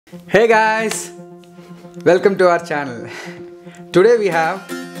Hey guys, welcome to our channel. Today we have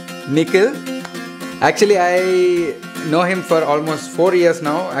Nikhil. Actually, I know him for almost 4 years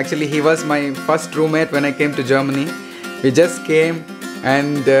now. Actually, he was my first roommate when I came to Germany. We just came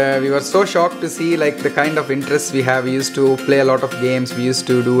and we were so shocked to see like the kind of interests we have. We used to play a lot of games, we used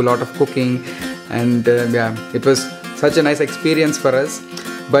to do a lot of cooking, and yeah, it was such a nice experience for us.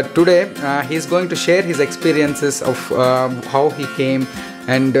 But today he's going to share his experiences of how he came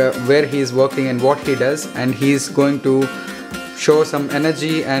and where he is working and what he does, and he's going to show some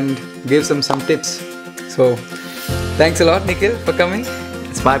energy and give some tips. So thanks a lot, Nikhil, for coming.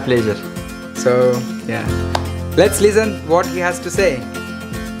 It's my pleasure. So yeah, let's listen what he has to say.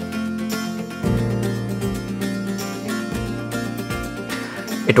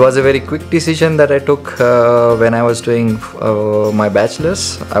 It was a very quick decision that I took when I was doing my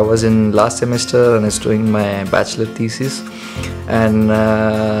bachelor's. I was in last semester and I was doing my bachelor thesis, and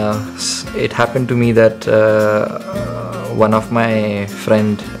it happened to me that one of my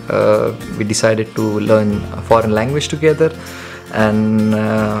friend, we decided to learn a foreign language together, and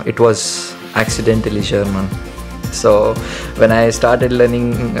it was accidentally German. So when I started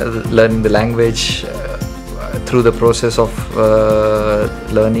learning the language, through the process of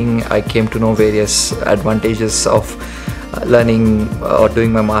learning, I came to know various advantages of learning or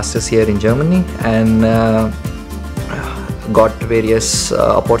doing my master's here in Germany, and got various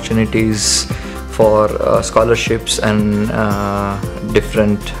opportunities for scholarships and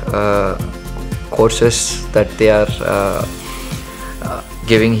different courses that they are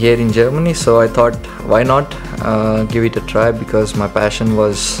giving here in Germany. So I thought, why not give it a try, because my passion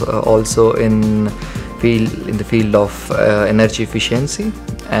was also in the field of energy efficiency,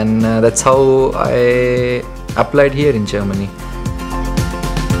 and that's how I applied here in Germany.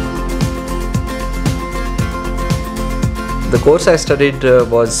 The course I studied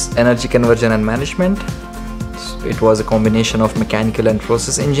was energy conversion and management. It was a combination of mechanical and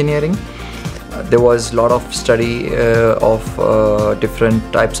process engineering. There was a lot of study of different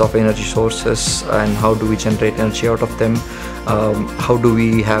types of energy sources and how do we generate energy out of them, how do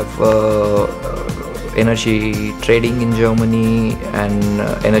we have energy trading in Germany and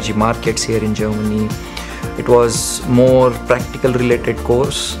energy markets here in Germany. It was more practical related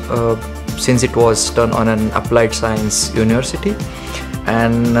course since it was done on an applied science university,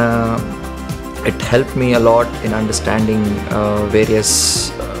 and it helped me a lot in understanding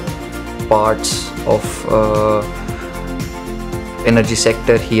various parts of energy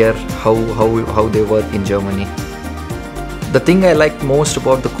sector here, how they work in Germany. The thing I liked most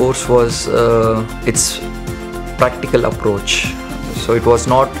about the course was its practical approach. So it was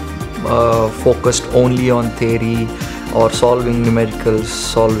not focused only on theory or solving numericals,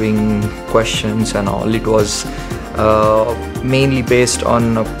 solving questions and all. It was mainly based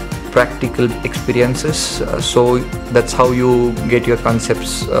on practical experiences. So that's how you get your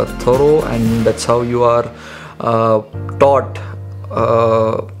concepts thorough, and that's how you are taught.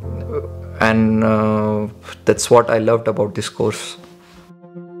 And that's what I loved about this course.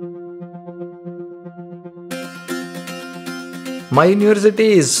 My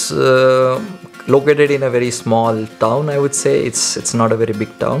university is located in a very small town, I would say. It's not a very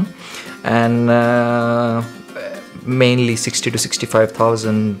big town, and mainly 60 to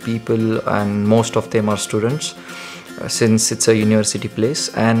 65,000 people, and most of them are students, since it's a university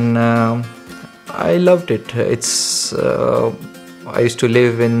place, and I loved it. I used to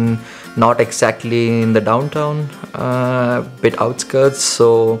live in not exactly in the downtown, bit outskirts,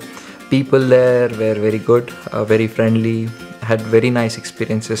 so people there were very good, very friendly, had very nice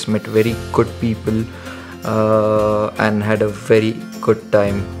experiences, met very good people, and had a very good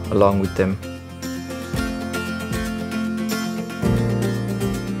time along with them.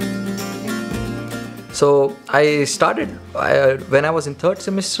 So I started when I was in third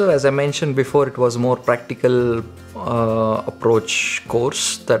semester. As I mentioned before, it was more practical approach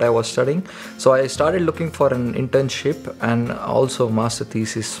course that I was studying. So I started looking for an internship and also master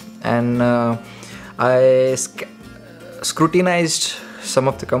thesis, and I scrutinized some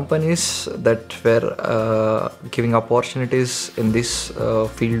of the companies that were giving opportunities in this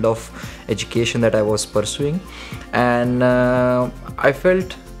field of education that I was pursuing, and I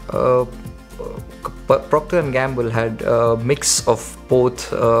felt Procter Gamble had a mix of both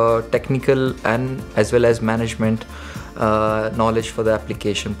technical and as well as management knowledge for the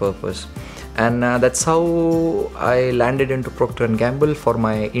application purpose, and that's how I landed into Procter Gamble for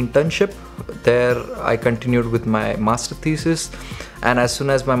my internship. There I continued with my master thesis, and as soon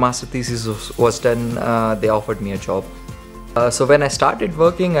as my master thesis was done, they offered me a job. So when I started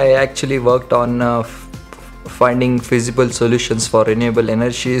working, I actually worked on finding feasible solutions for renewable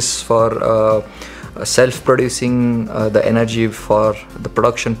energies, for self-producing the energy for the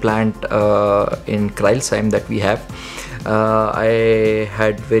production plant in Crailsheim that we have. I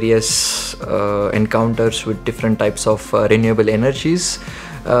had various encounters with different types of renewable energies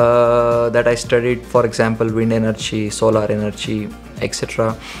that I studied, for example wind energy, solar energy,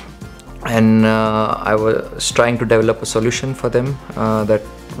 etc. And I was trying to develop a solution for them that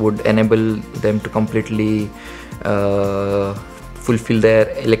would enable them to completely fulfill their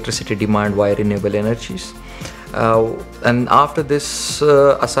electricity demand via renewable energies. And after this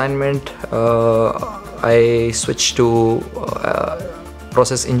assignment, I switched to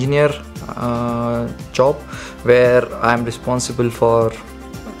process engineer job, where I am responsible for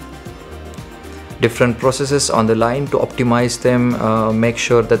different processes on the line to optimize them, make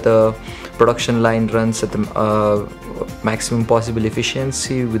sure that the production line runs at the maximum possible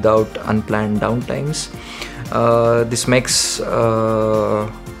efficiency without unplanned downtimes. This makes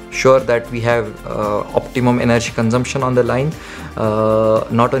sure that we have optimum energy consumption on the line,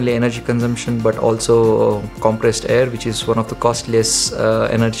 not only energy consumption but also compressed air, which is one of the costliest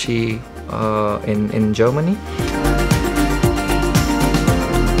energy in Germany.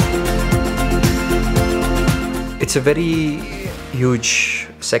 It's a very huge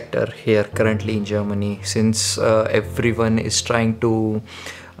sector here currently in Germany, since everyone is trying to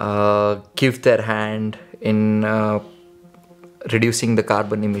give their hand in reducing the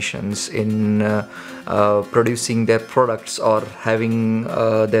carbon emissions, in producing their products or having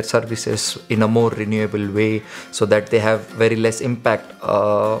their services in a more renewable way, so that they have very less impact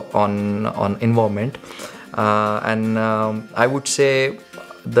on environment. And I would say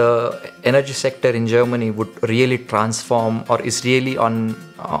the energy sector in Germany would really transform, or is really on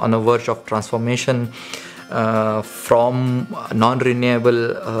a verge of transformation from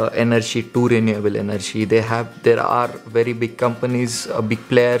non-renewable energy to renewable energy. There are very big companies, big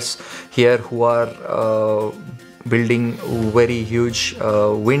players here who are building very huge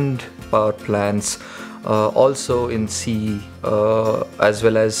wind power plants, also in sea, as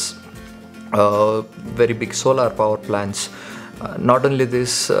well as very big solar power plants. Not only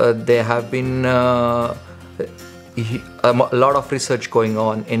this, there have been a lot of research going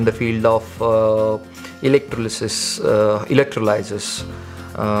on in the field of electrolyzers,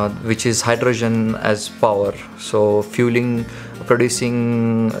 which is hydrogen as power. So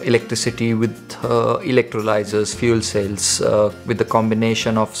producing electricity with electrolyzers, fuel cells, with the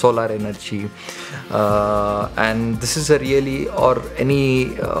combination of solar energy. And this is any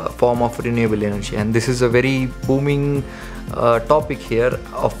form of renewable energy. And this is a very booming topic here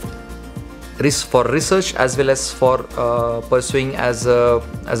for research as well as for pursuing as a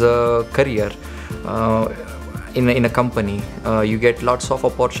career in a company. You get lots of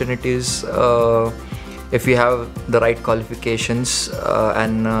opportunities if you have the right qualifications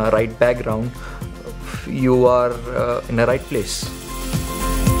and right background. You are in the right place.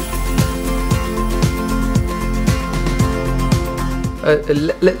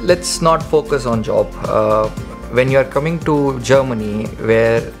 Let's not focus on job. When you are coming to Germany,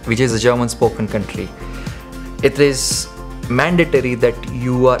 which is a German-spoken country, it is mandatory that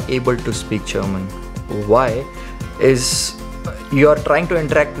you are able to speak German. Why? Is you are trying to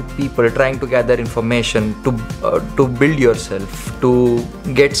interact with people, trying to gather information, to build yourself, to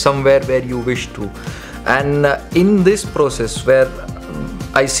get somewhere where you wish to. And in this process, where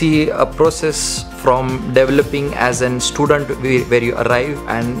I see a process from developing as a student, where you arrive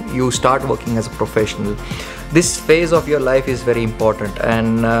and you start working as a professional. This phase of your life is very important,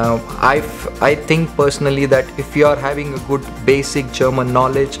 and I think personally that if you are having a good basic German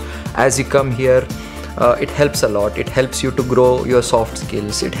knowledge as you come here, it helps a lot. It helps you to grow your soft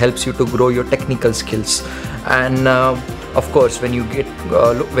skills, it helps you to grow your technical skills. And of course, when you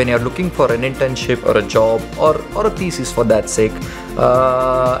are looking for an internship or a job or a thesis for that sake,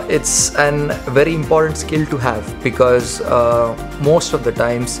 it's a very important skill to have, because most of the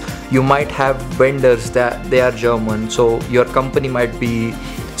times you might have vendors that they are German, so your company might be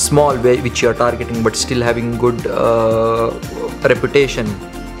small, which you are targeting, but still having good reputation,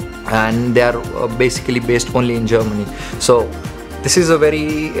 and they are basically based only in Germany. So this is a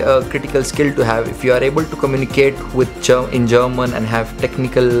very critical skill to have. If you are able to communicate in German and have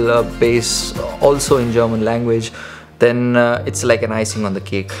technical base also in German language, then it's like an icing on the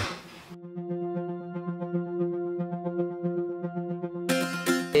cake.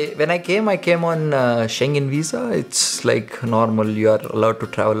 when I came on Schengen visa. It's like normal. You are allowed to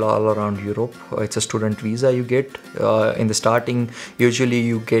travel all around Europe. It's a student visa you get. In the starting, usually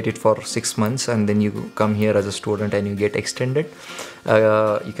you get it for 6 months, and then you come here as a student and you get extended.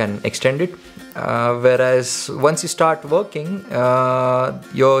 You can extend it. Whereas once you start working,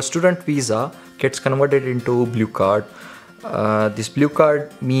 your student visa gets converted into blue card. This blue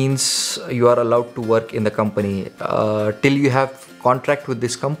card means you are allowed to work in the company till you have contract with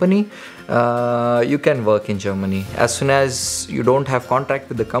this company. You can work in Germany. As soon as you don't have contract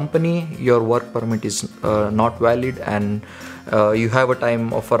with the company, your work permit is not valid, and you have a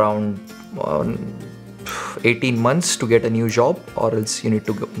time of around 18 months to get a new job, or else you need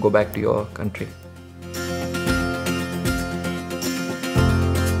to go back to your country.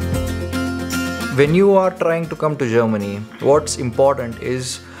 When you are trying to come to Germany, what's important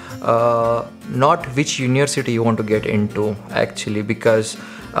is not which university you want to get into, actually, because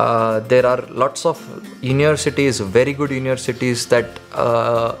there are lots of universities, very good universities, that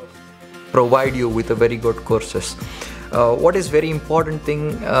provide you with a very good courses. What is very important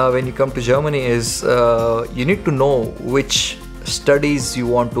thing when you come to Germany is you need to know which studies you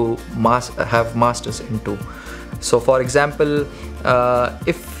want to have masters into. So for example,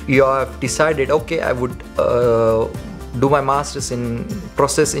 if you have decided, okay, I would do my masters in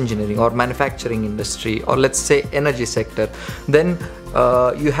process engineering or manufacturing industry, or let's say energy sector, then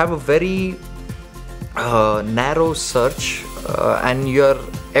you have a very narrow search, and your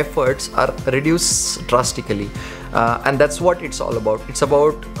efforts are reduced drastically, and that's what it's all about. It's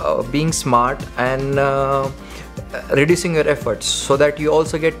about being smart and reducing your efforts, so that you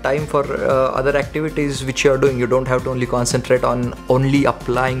also get time for other activities which you are doing. You don't have to only concentrate on only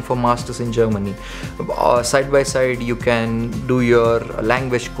applying for masters in Germany. Side by side you can do your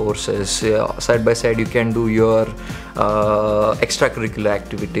language courses, side by side you can do your extracurricular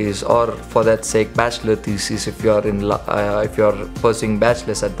activities, or for that sake bachelor thesis if you are pursuing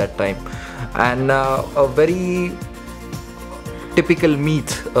bachelor's at that time. And a very typical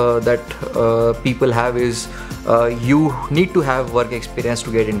myth that people have is you need to have work experience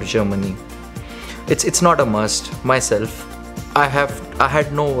to get into Germany. It's not a must. Myself, I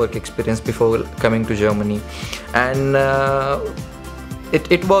had no work experience before coming to Germany, and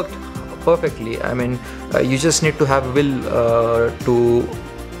it worked perfectly. I mean, you just need to have will to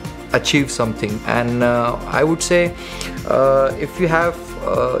achieve something, and I would say if you have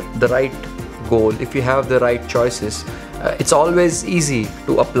the right goal, if you have the right choices, it's always easy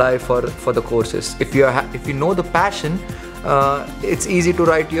to apply for the courses. If you know the passion, it's easy to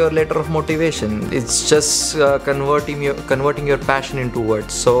write your letter of motivation. It's just converting your passion into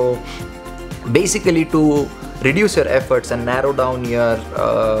words. So basically, to reduce your efforts and narrow down your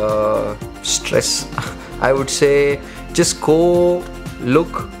stress, I would say just go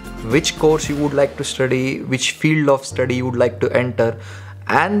look which course you would like to study, which field of study you would like to enter,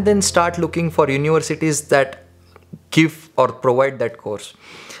 and then start looking for universities that give or provide that course.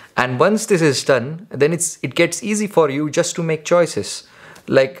 And once this is done, then it gets easy for you just to make choices.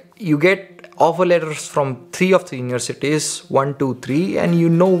 Like, you get offer letters from 3 of the universities, 1, 2, 3, and you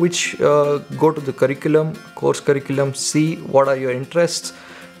know which go to the course curriculum, see what are your interests,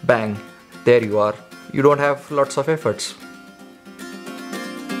 bang, there you are. You don't have lots of efforts.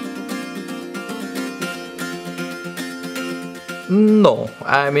 No,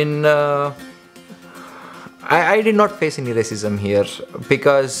 I mean, I did not face any racism here,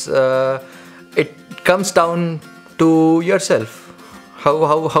 because it comes down to yourself.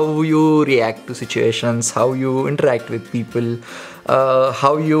 How you react to situations, how you interact with people,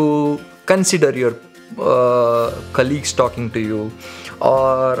 how you consider your colleagues talking to you,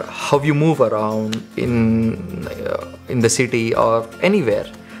 or how you move around in the city or anywhere.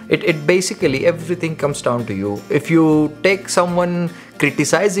 It basically, everything comes down to you. If you take someone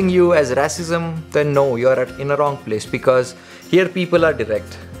criticizing you as racism, then no, you are in a wrong place, because here people are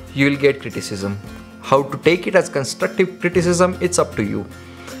direct. You will get criticism. How to take it as constructive criticism, it's up to you.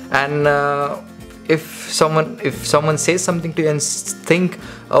 And if someone says something to you and think,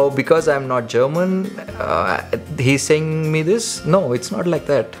 oh, because I'm not German, he's saying me this, no, it's not like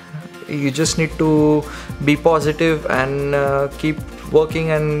that. You just need to be positive and keep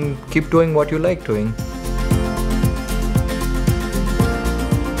working and keep doing what you like doing.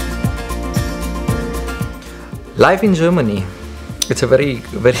 Life in Germany, it's a very,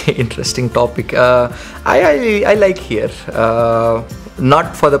 very interesting topic. I like here,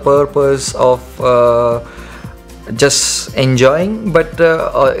 not for the purpose of just enjoying, but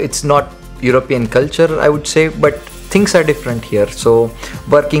it's not European culture, I would say, but things are different here. So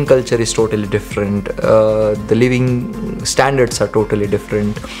working culture is totally different, the living standards are totally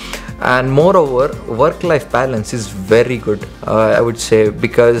different, and moreover work-life balance is very good, I would say,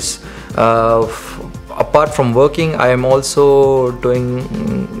 because apart from working, I am also doing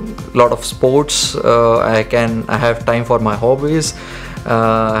a lot of sports. I have time for my hobbies.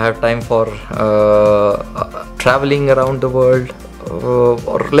 I have time for traveling around the world,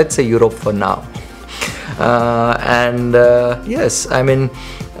 or let's say Europe for now. Yes, I mean,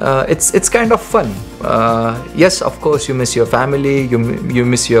 it's kind of fun. Yes, of course, you miss your family, you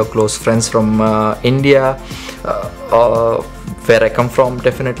miss your close friends from India, where I come from,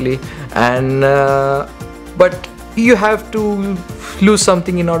 definitely, and but you have to lose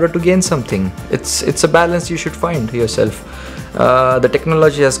something in order to gain something. It's a balance you should find yourself. The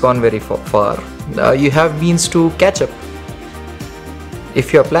technology has gone very far. You have means to catch up.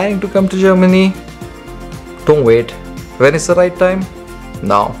 If you are planning to come to Germany, don't wait. When is the right time?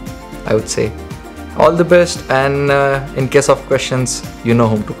 Now, I would say. All the best, and in case of questions, you know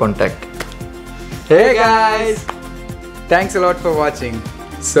whom to contact. Hey guys! Thanks a lot for watching.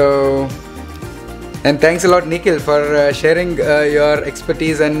 And thanks a lot, Nikhil, for sharing your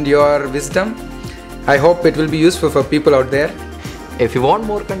expertise and your wisdom. I hope it will be useful for people out there. If you want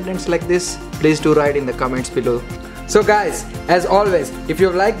more contents like this, please do write in the comments below. So guys, as always, if you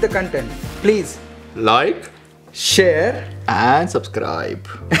like the content, please like, share and subscribe.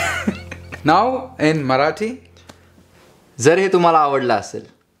 Now in Marathi. जर हे तुम्हाला आवडलं असेल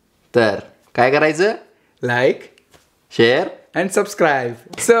तर काय करायचं? Like, share and subscribe.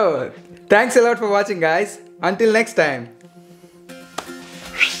 So, thanks a lot for watching, guys. Until next time.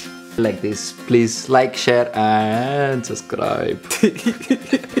 Like this, please like, share and subscribe.